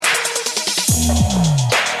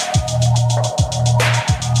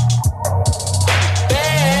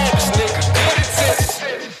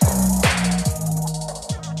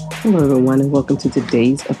Hello, everyone, and welcome to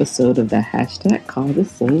today's episode of the Hashtag Call the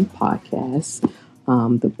Same podcast,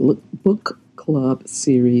 the book club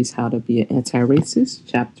series, How to Be an Anti-Racist,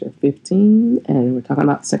 Chapter 15, and we're talking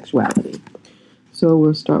about sexuality. So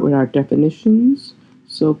we'll start with our definitions.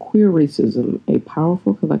 So queer racism, a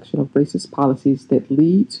powerful collection of racist policies that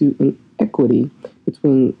lead to inequity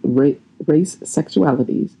between race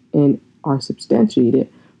sexualities and are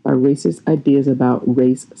substantiated by racist ideas about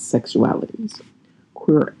race sexualities.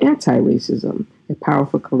 Queer anti-racism, a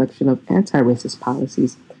powerful collection of anti-racist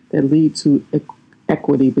policies that lead to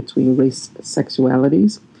equity between race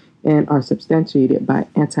sexualities and are substantiated by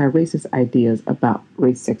anti-racist ideas about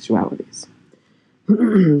race sexualities.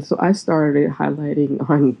 So I started highlighting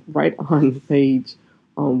right on page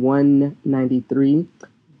 193.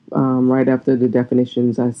 Right after the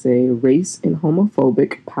definitions, I say race and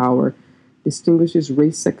homophobic power distinguishes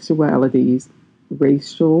race sexualities,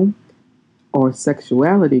 racial or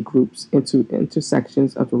sexuality groups into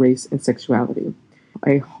intersections of race and sexuality.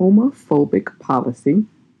 A homophobic policy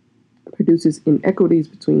produces inequities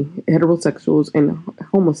between heterosexuals and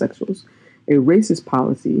homosexuals. A racist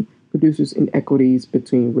policy produces inequities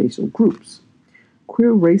between racial groups.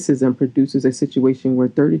 Queer racism produces a situation where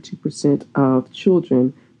 32% of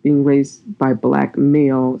children being raised by Black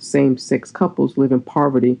male same-sex couples live in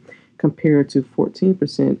poverty, compared to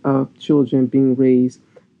 14% of children being raised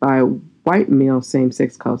by white male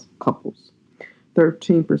same-sex couples,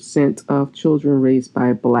 13% of children raised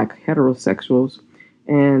by Black heterosexuals,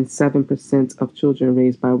 and 7% of children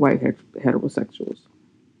raised by white heterosexuals.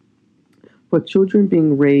 For children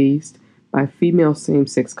being raised by female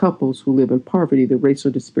same-sex couples who live in poverty, the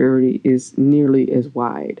racial disparity is nearly as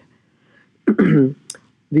wide.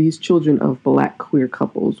 These children of Black queer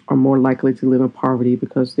couples are more likely to live in poverty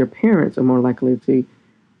because their parents are more likely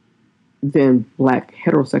than Black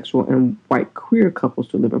heterosexual and white queer couples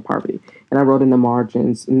to live in poverty. And I wrote in the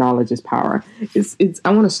margins, knowledge is power.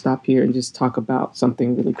 I want to stop here and just talk about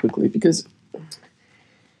something really quickly, because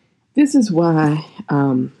this is why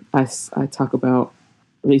I talk about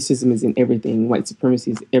racism is in everything, white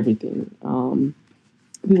supremacy is everything.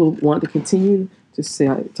 People want to continue to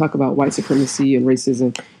talk about white supremacy and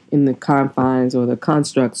racism in the confines or the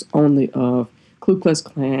constructs only of Ku Klux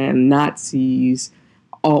Klan, Nazis,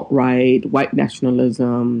 alt-right, white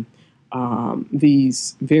nationalism,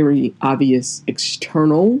 these very obvious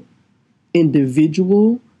external,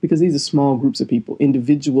 individual, because these are small groups of people,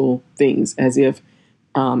 individual things, as if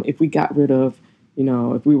we got rid of,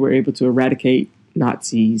 if we were able to eradicate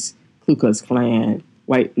Nazis, Ku Klux Klan,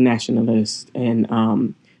 white nationalists, and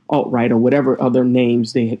alt-right, or whatever other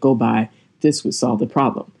names they go by, this would solve the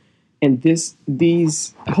problem. And I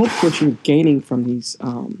hope what you're gaining from these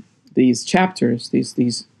chapters,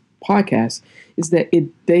 these podcasts, is that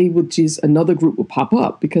another group will pop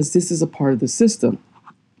up, because this is a part of the system.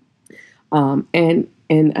 And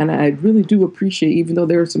I really do appreciate, even though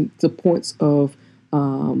there are some points of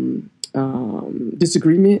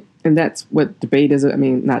disagreement, and that's what debate is. I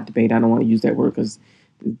mean, not debate. I don't want to use that word, because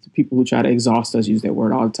the people who try to exhaust us use that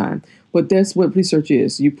word all the time. But that's what research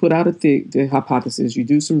is. You put out the hypothesis, you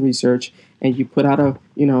do some research, and you put out a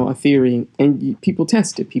theory, and people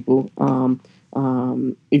test it. People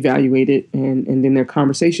evaluate it, and then there are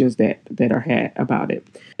conversations that are had about it.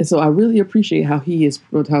 And so I really appreciate how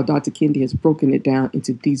Dr. Kendi has broken it down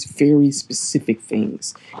into these very specific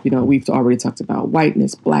things. We've already talked about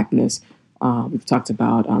whiteness, Blackness. We've talked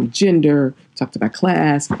about gender, talked about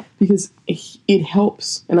class, because it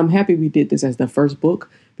helps. And I'm happy we did this as the first book,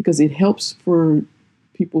 because it helps for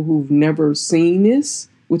people who've never seen this,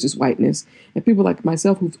 which is whiteness, and people like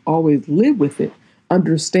myself who've always lived with it,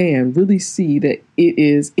 understand, really see that it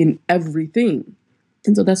is in everything.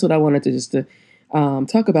 And so that's what I wanted to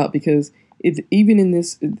talk about, because even in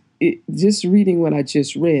this, just reading what I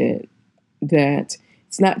just read, that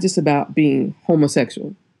it's not just about being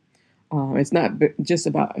homosexual. It's not just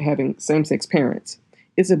about having same-sex parents.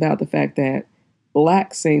 It's about the fact that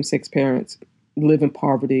Black same-sex parents live in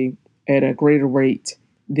poverty at a greater rate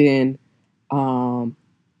than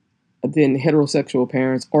heterosexual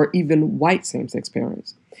parents, or even white same-sex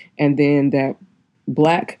parents. And then that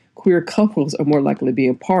Black queer couples are more likely to be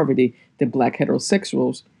in poverty than Black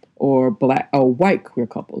heterosexuals or white queer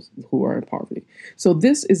couples who are in poverty. So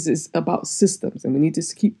this is about systems, and we need to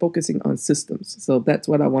keep focusing on systems. So that's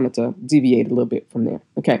what I wanted to deviate a little bit from there.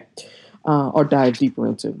 Okay. Or dive deeper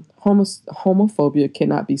into. Homophobia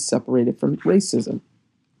cannot be separated from racism.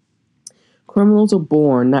 Criminals are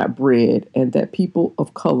born, not bred, and that people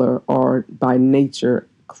of color are by nature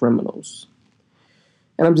criminals.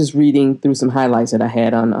 And I'm just reading through some highlights that I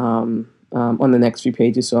had on the next few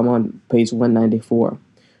pages. So I'm on page 194.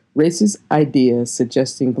 Racist ideas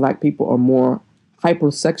suggesting black people are more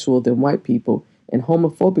hypersexual than white people, and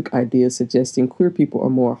homophobic ideas suggesting queer people are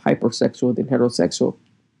more hypersexual than heterosexual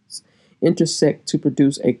intersect to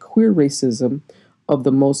produce a queer racism of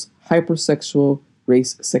the most hypersexual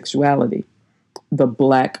race sexuality, the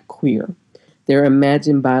black queer. Their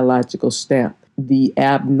imagined biological stamp, the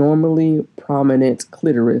abnormally prominent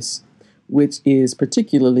clitoris, which is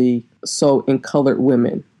particularly so in colored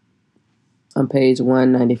women. On page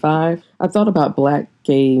 195, I thought about black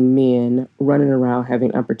gay men running around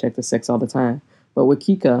having unprotected sex all the time, but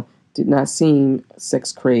Wakika did not seem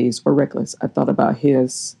sex crazed or reckless. I thought about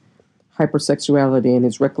his hypersexuality and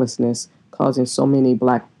his recklessness causing so many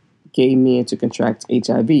black gay men to contract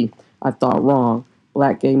HIV. I thought wrong.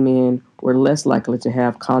 Black gay men were less likely to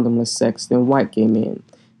have condomless sex than white gay men.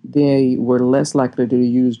 They were less likely to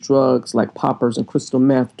use drugs like poppers and crystal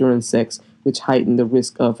meth during sex, which heightened the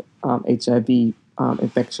risk of HIV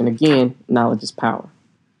infection. Again, knowledge is power.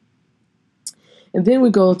 And then we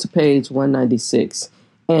go to page 196.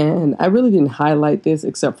 And I really didn't highlight this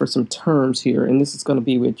except for some terms here. And this is going to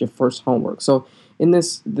be with your first homework. So in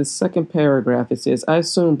this second paragraph, it says, I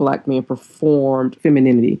assume black men performed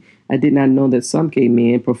femininity. I did not know that some gay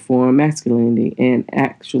men perform masculinity and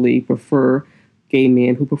actually prefer gay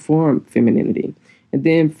men who perform femininity. And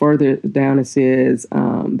then further down it says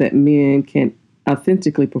that men can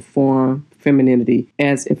authentically perform femininity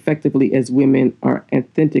as effectively as women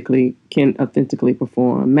can authentically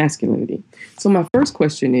perform masculinity. So my first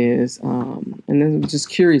question is, and then I'm just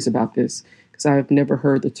curious about this because I've never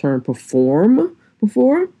heard the term perform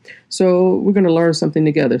before. So we're going to learn something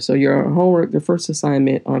together. So your homework, the first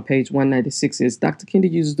assignment on page 196 is Dr.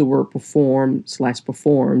 Kendi uses the word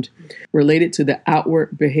perform/performed related to the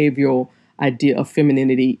outward behavioral idea of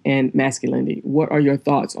femininity and masculinity. What are your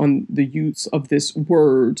thoughts on the use of this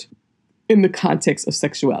word in the context of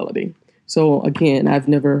sexuality? So again, I've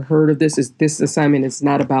never heard of this. This assignment is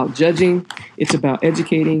not about judging. It's about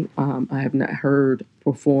educating. I have not heard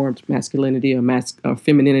performed masculinity or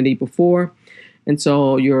femininity before. And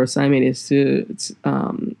so your assignment is to,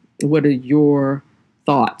 what are your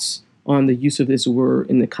thoughts on the use of this word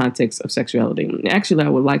in the context of sexuality? And actually, I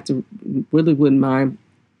would like to, really wouldn't mind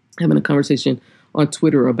having a conversation on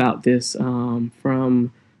Twitter about this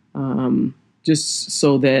just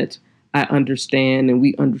so that I understand and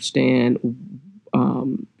we understand,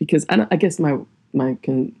 because I guess and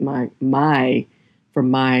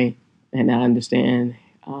I understand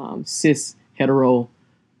cis hetero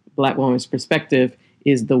black woman's perspective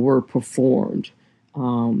is the word performed,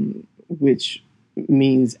 which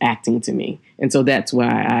means acting to me. And so that's why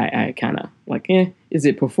I kind of like, is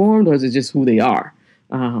it performed or is it just who they are?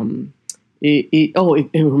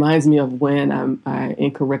 It reminds me of when I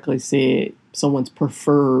incorrectly said someone's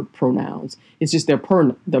preferred pronouns. It's just their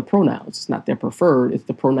pronouns. It's not their preferred. It's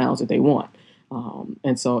the pronouns that they want.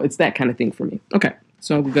 And so it's that kind of thing for me. Okay,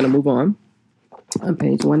 so we're going to move on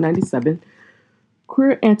page 197.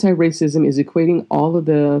 Queer anti-racism is equating all of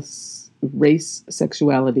the race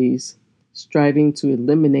sexualities, striving to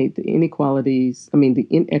eliminate the inequities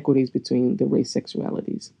between the race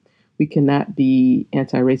sexualities. We cannot be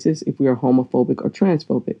anti-racist if we are homophobic or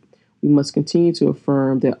transphobic. We must continue to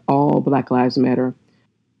affirm that all Black lives matter.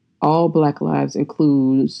 All Black lives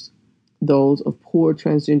includes those of poor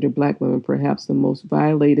transgender Black women, perhaps the most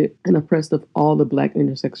violated and oppressed of all the Black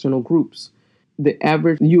intersectional groups. The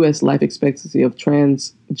average U.S. life expectancy of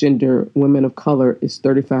transgender women of color is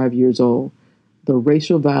 35 years old. The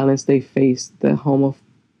racial violence they face, the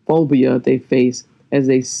homophobia they face as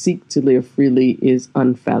they seek to live freely is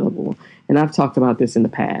unfathomable. And I've talked about this in the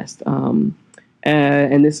past.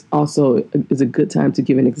 And this also is a good time to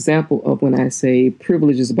give an example of when I say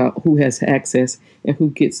privilege is about who has access and who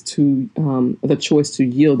gets to the choice to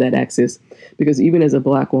yield that access. Because even as a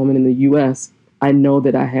Black woman in the U.S., I know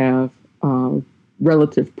that I have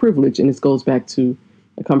relative privilege, and this goes back to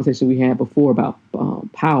a conversation we had before about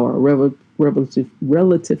power, relative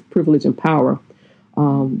privilege and power.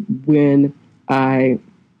 When I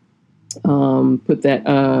put that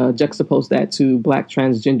juxtapose that to Black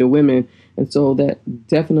transgender women, and so that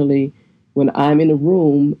definitely when I'm in a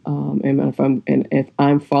room if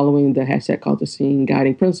I'm following the hashtag Culture Scene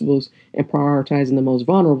guiding principles and prioritizing the most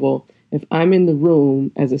vulnerable, if I'm in the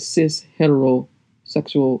room as a cis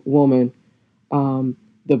heterosexual woman,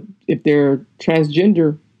 if they're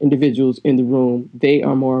transgender individuals in the room, they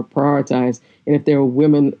are more prioritized. And if there are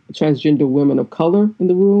women, transgender women of color in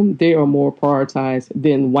the room, they are more prioritized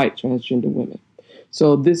than white transgender women.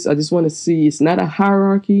 So this, I just want to see, it's not a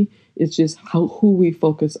hierarchy. It's just who we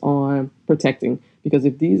focus on protecting. Because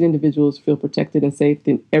if these individuals feel protected and safe,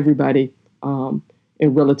 then everybody in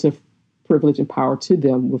relative privilege and power to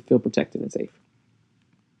them will feel protected and safe.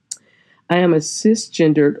 I am a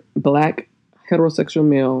cisgendered Black heterosexual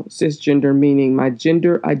male. Cisgender meaning my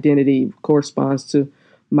gender identity corresponds to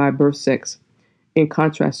my birth sex, in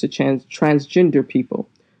contrast to transgender people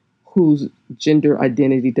whose gender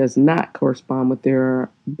identity does not correspond with their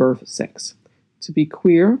birth sex. To be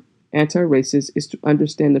queer, anti-racist, is to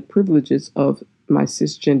understand the privileges of my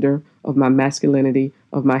cisgender, of my masculinity,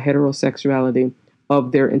 of my heterosexuality,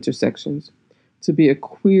 of their intersections. To be a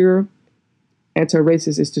queer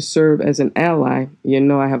anti-racist is to serve as an ally. You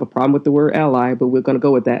know, I have a problem with the word ally, but we're going to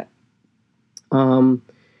go with that.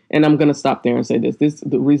 And I'm going to stop there and say this.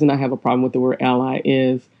 The reason I have a problem with the word ally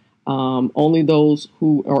is only those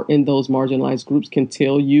who are in those marginalized groups can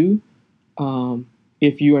tell you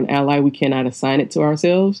if you're an ally. We cannot assign it to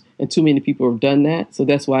ourselves, and too many people have done that. So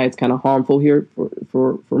that's why it's kind of harmful here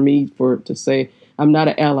for me to say I'm not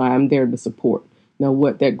an ally. I'm there to support. Now,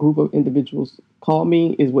 what that group of individuals call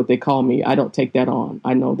me is what they call me. I don't take that on.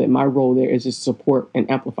 I know that my role there is just support and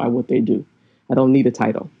amplify what they do. I don't need a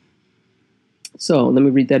title. So let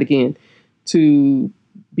me read that again. To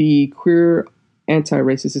be queer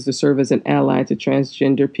anti-racist is to serve as an ally to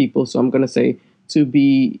transgender people. So I'm going to say to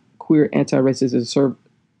be queer anti-racist is to serve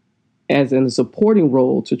as in a supporting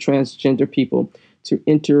role to transgender people, to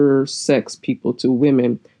intersex people, to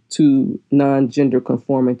women, to non-gender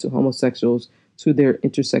conforming, to homosexuals, to their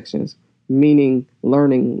intersections, meaning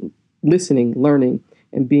learning, listening, learning,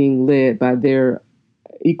 and being led by their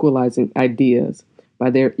equalizing ideas, by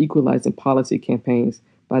their equalizing policy campaigns,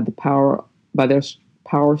 by their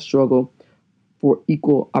power struggle for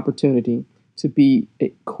equal opportunity. To be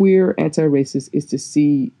a queer anti-racist is to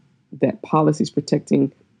see that policies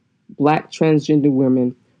protecting Black transgender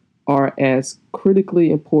women are as critically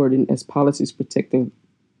important as policies protecting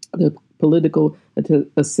the political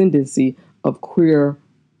ascendancy of queer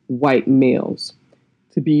white males.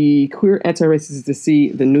 To be queer anti-racist is to see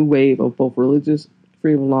the new wave of both religious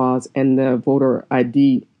freedom laws and the voter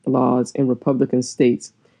ID laws in Republican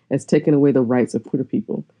states as taking away the rights of queer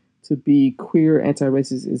people. To be queer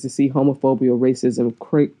anti-racist is to see homophobia, racism,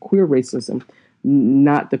 queer racism,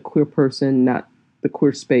 not the queer person, not the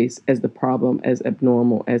queer space, as the problem, as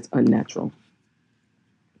abnormal, as unnatural.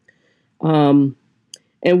 And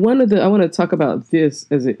I want to talk about this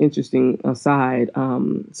as an interesting aside.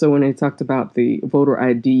 So when I talked about the voter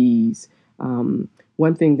IDs,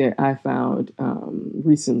 one thing that I found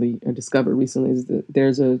discovered recently, is that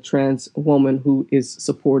there's a trans woman who is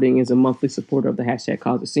a monthly supporter of the hashtag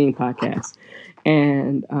Cause a Scene podcast.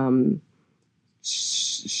 And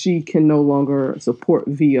she can no longer support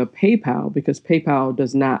via PayPal because PayPal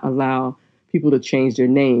does not allow people to change their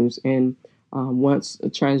names. And once a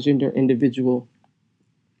transgender individual,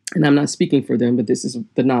 and I'm not speaking for them, but this is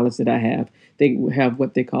the knowledge that I have, they have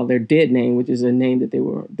what they call their dead name, which is a name that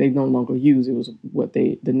they no longer use. It was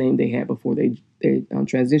the name they had before they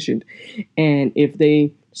transitioned. And if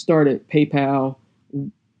they started PayPal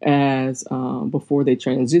as before they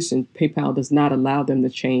transitioned, PayPal does not allow them to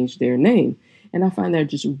change their name. And I find that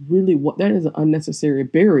just really that is an unnecessary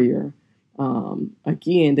barrier.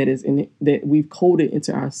 Again, that we've coded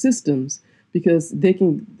into our systems, because they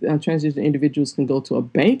can transgender individuals can go to a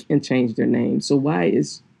bank and change their name. So why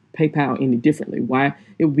is PayPal any differently? Why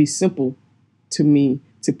it would be simple to me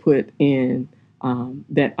to put in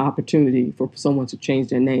that opportunity for someone to change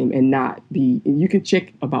their name and not be. And you can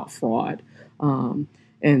check about fraud,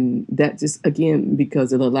 and that just again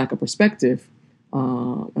because of the lack of perspective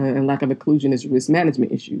and lack of inclusion is a risk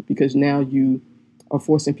management issue, because now you are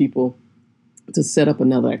forcing people to set up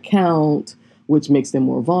another account, which makes them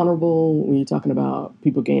more vulnerable when you're talking about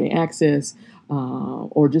people gaining access,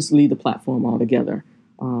 or just leave the platform altogether.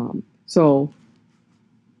 So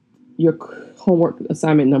your homework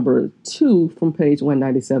assignment number 2 from page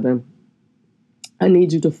 197, I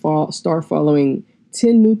need you to start following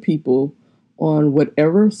 10 new people on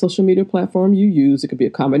whatever social media platform you use. It could be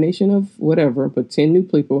a combination of whatever, but 10 new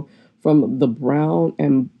people from the brown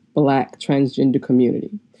and Black transgender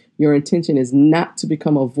community. Your intention is not to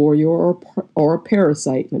become a voyeur or a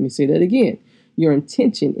parasite. Let me say that again. Your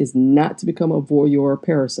intention is not to become a voyeur or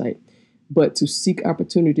parasite, but to seek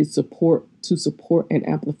opportunities to support and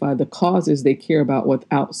amplify the causes they care about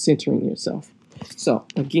without centering yourself. So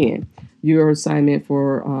again, your assignment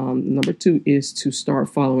for number 2 is to start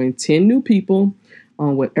following 10 new people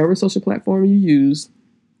on whatever social platform you use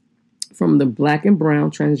from the Black and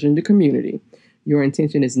brown transgender community. Your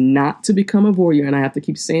intention is not to become a voyeur, and I have to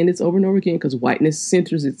keep saying this over and over again because whiteness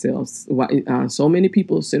centers itself. So many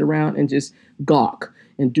people sit around and just gawk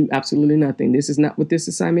and do absolutely nothing. This is not what this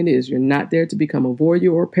assignment is. You're not there to become a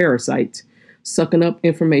voyeur or a parasite, sucking up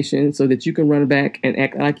information so that you can run back and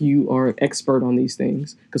act like you are an expert on these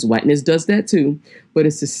things, because whiteness does that too. But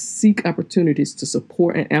it's to seek opportunities to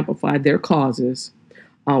support and amplify their causes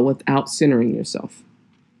without centering yourself.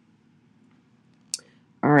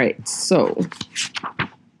 All right, so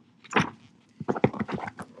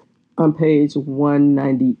on page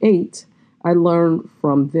 198, I learned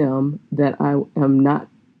from them that I am not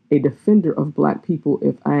a defender of Black people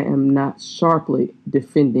if I am not sharply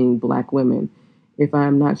defending Black women, if I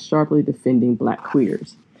am not sharply defending Black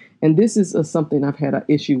queers. And this is something I've had an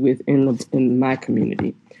issue with in my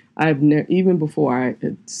community. Even before I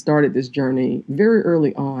started this journey, very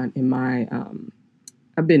early on in my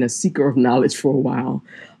I've been a seeker of knowledge for a while,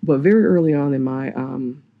 but very early on in my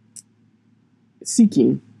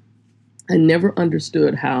seeking, I never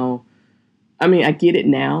understood how, I get it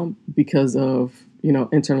now because of,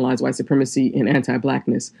 internalized white supremacy and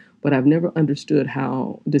anti-Blackness, but I've never understood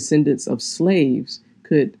how descendants of slaves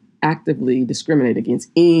could actively discriminate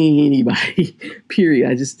against anybody,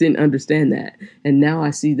 period. I just didn't understand that. And now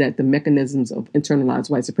I see that the mechanisms of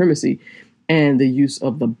internalized white supremacy and the use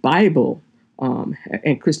of the Bible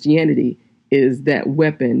and Christianity is that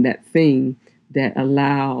weapon, that thing that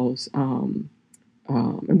allows, and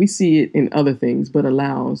we see it in other things, but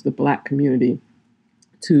allows the Black community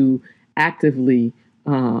to actively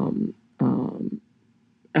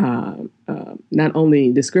not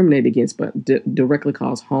only discriminate against, but directly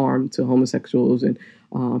cause harm to homosexuals and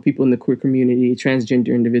people in the queer community, transgender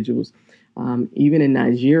individuals. Even in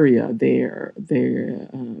Nigeria, they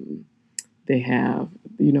have,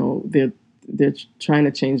 they're trying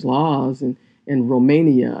to change laws in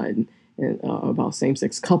Romania and about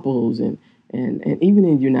same-sex couples and even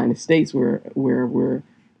in the United States where we're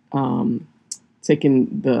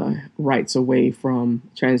taking the rights away from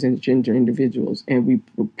transgender individuals, and we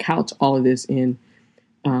couch all of this in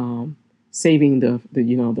saving the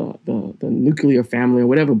nuclear family or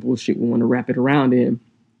whatever bullshit we want to wrap it around in.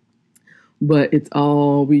 But it's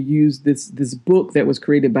all, we use this book that was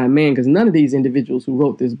created by man, because none of these individuals who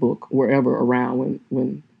wrote this book were ever around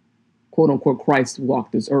when quote unquote Christ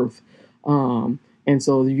walked this earth. And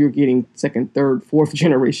so you're getting second, third, fourth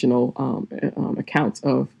generational accounts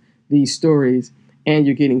of these stories, and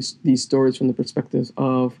you're getting these stories from the perspectives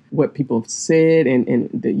of what people have said and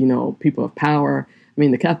the, people of power.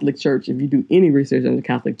 The Catholic Church, if you do any research on the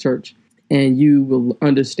Catholic Church, and you will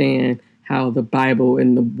understand how the Bible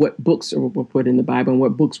and what books were put in the Bible and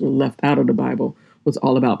what books were left out of the Bible was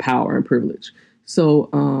all about power and privilege. So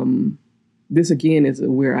this again is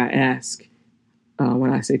where I ask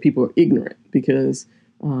when I say people are ignorant, because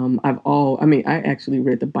I actually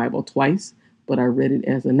read the Bible twice, but I read it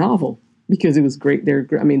as a novel because it was great. There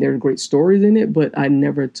are great stories in it, but I've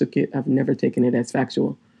never taken it as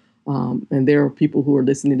factual. And there are people who are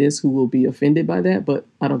listening to this who will be offended by that, but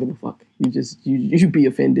I don't give a fuck. You be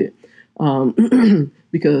offended.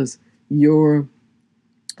 Because you're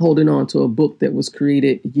holding on to a book that was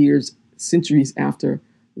created centuries after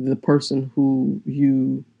the person who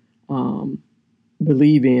you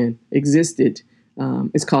believe in existed,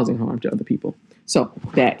 is causing harm to other people. So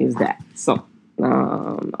that is that. So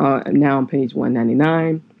now on page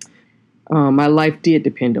 199, my life did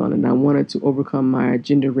depend on it, and I wanted to overcome my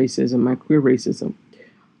gender racism, my queer racism.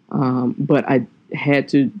 But I had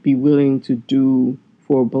to be willing to do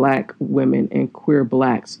for Black women and queer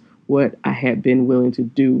Blacks what I had been willing to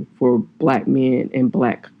do for Black men and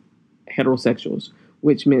Black heterosexuals,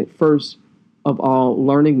 which meant first of all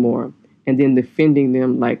learning more and then defending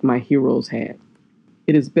them like my heroes had.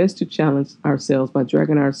 It is best to challenge ourselves by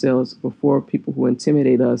dragging ourselves before people who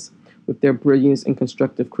intimidate us with their brilliance and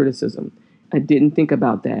constructive criticism. I didn't think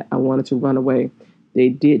about that. I wanted to run away. They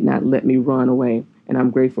did not let me run away. And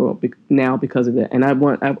I'm grateful now because of that. And I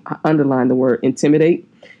underlined the word intimidate.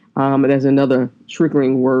 That's another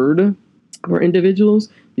triggering word for individuals,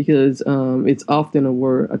 because it's often a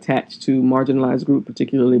word attached to marginalized group,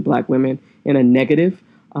 particularly Black women, in a negative.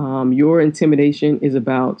 Your intimidation is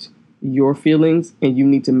about your feelings, and you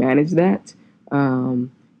need to manage that.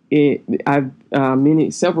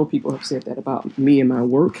 Several people have said that about me and my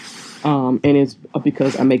work, and it's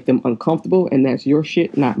because I make them uncomfortable, and that's your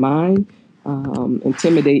shit, not mine.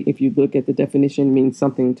 Intimidate, if you look at the definition, means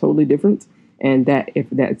something totally different, and that if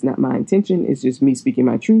that's not my intention, it's just me speaking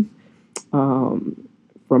my truth from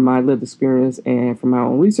my lived experience and from my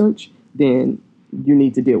own research, then you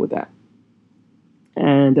need to deal with that.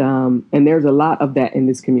 And there's a lot of that in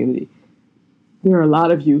this community. There are a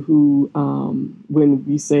lot of you who, when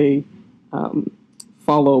we say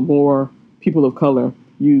follow more people of color,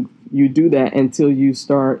 you do that until you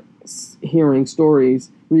start hearing stories,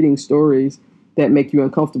 reading stories that make you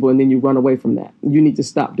uncomfortable, and then you run away from that. You need to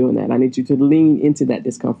stop doing that. I need you to lean into that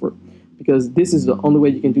discomfort, because this is the only way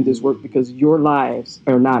you can do this work, because your lives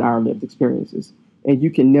are not our lived experiences, and you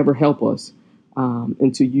can never help us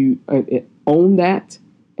until you own that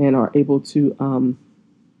and are able to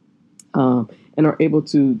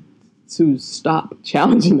stop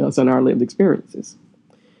challenging us on our lived experiences.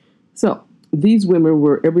 So these women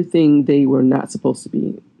were everything they were not supposed to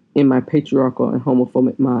be. In my patriarchal and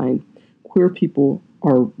homophobic mind, queer people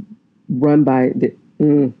are run by let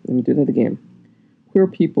me do that again. Queer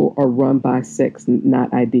people are run by sex,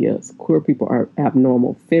 not ideas. Queer people are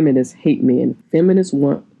abnormal. Feminists hate men. Feminists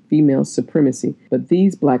want female supremacy. But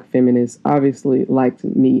these Black feminists obviously liked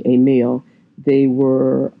me, a male. They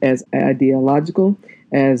were as ideological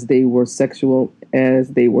as they were sexual, as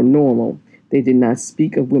they were normal. They did not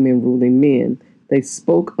speak of women ruling men. They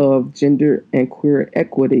spoke of gender and queer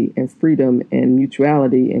equity and freedom and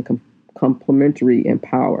mutuality and complementary and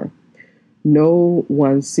power. No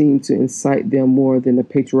one seemed to incite them more than the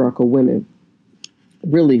patriarchal women.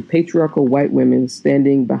 Really, patriarchal white women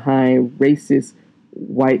standing behind racist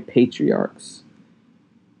white patriarchs.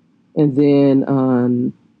 And then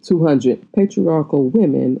on 200, patriarchal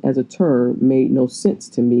women as a term made no sense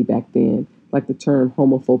to me back then, like the term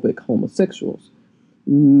homophobic homosexuals.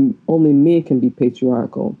 Only men can be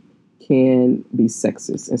patriarchal, can be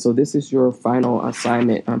sexist. And so this is your final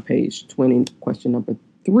assignment on page 20, question number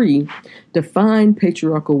 3. Define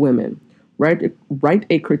patriarchal women. Write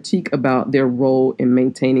a critique about their role in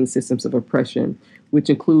maintaining systems of oppression, which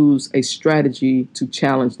includes a strategy to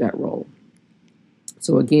challenge that role.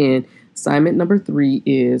 So again, assignment number 3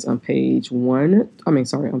 is on page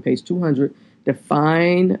 200.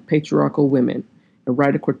 Define patriarchal women and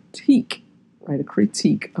write a critique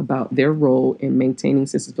about their role in maintaining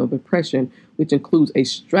systems of oppression, which includes a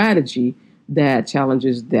strategy that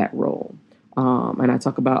challenges that role. And I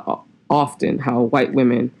talk about often how white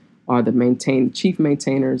women are the chief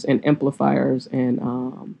maintainers and amplifiers and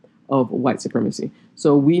of white supremacy.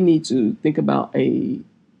 So we need to think about a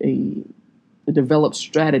developed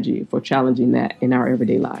strategy for challenging that in our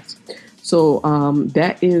everyday lives. So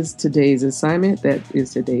that is today's assignment. That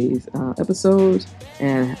is today's episode.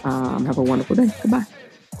 And have a wonderful day. Goodbye.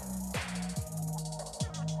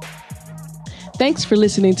 Thanks for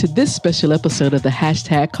listening to this special episode of the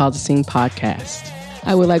Cause a Scene podcast.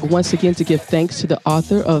 I would like once again to give thanks to the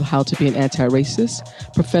author of How to Be an Anti-Racist,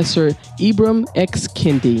 Professor Ibram X.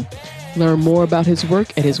 Kendi. Learn more about his work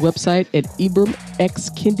at his website at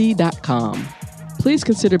ibramxkendi.com. Please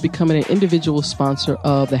consider becoming an individual sponsor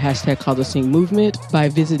of the Cause a Scene movement by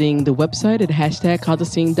visiting the website at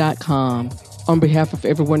 #causascene.com. On behalf of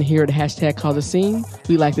everyone here at Cause a Scene,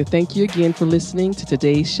 we'd like to thank you again for listening to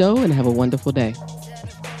today's show and have a wonderful day.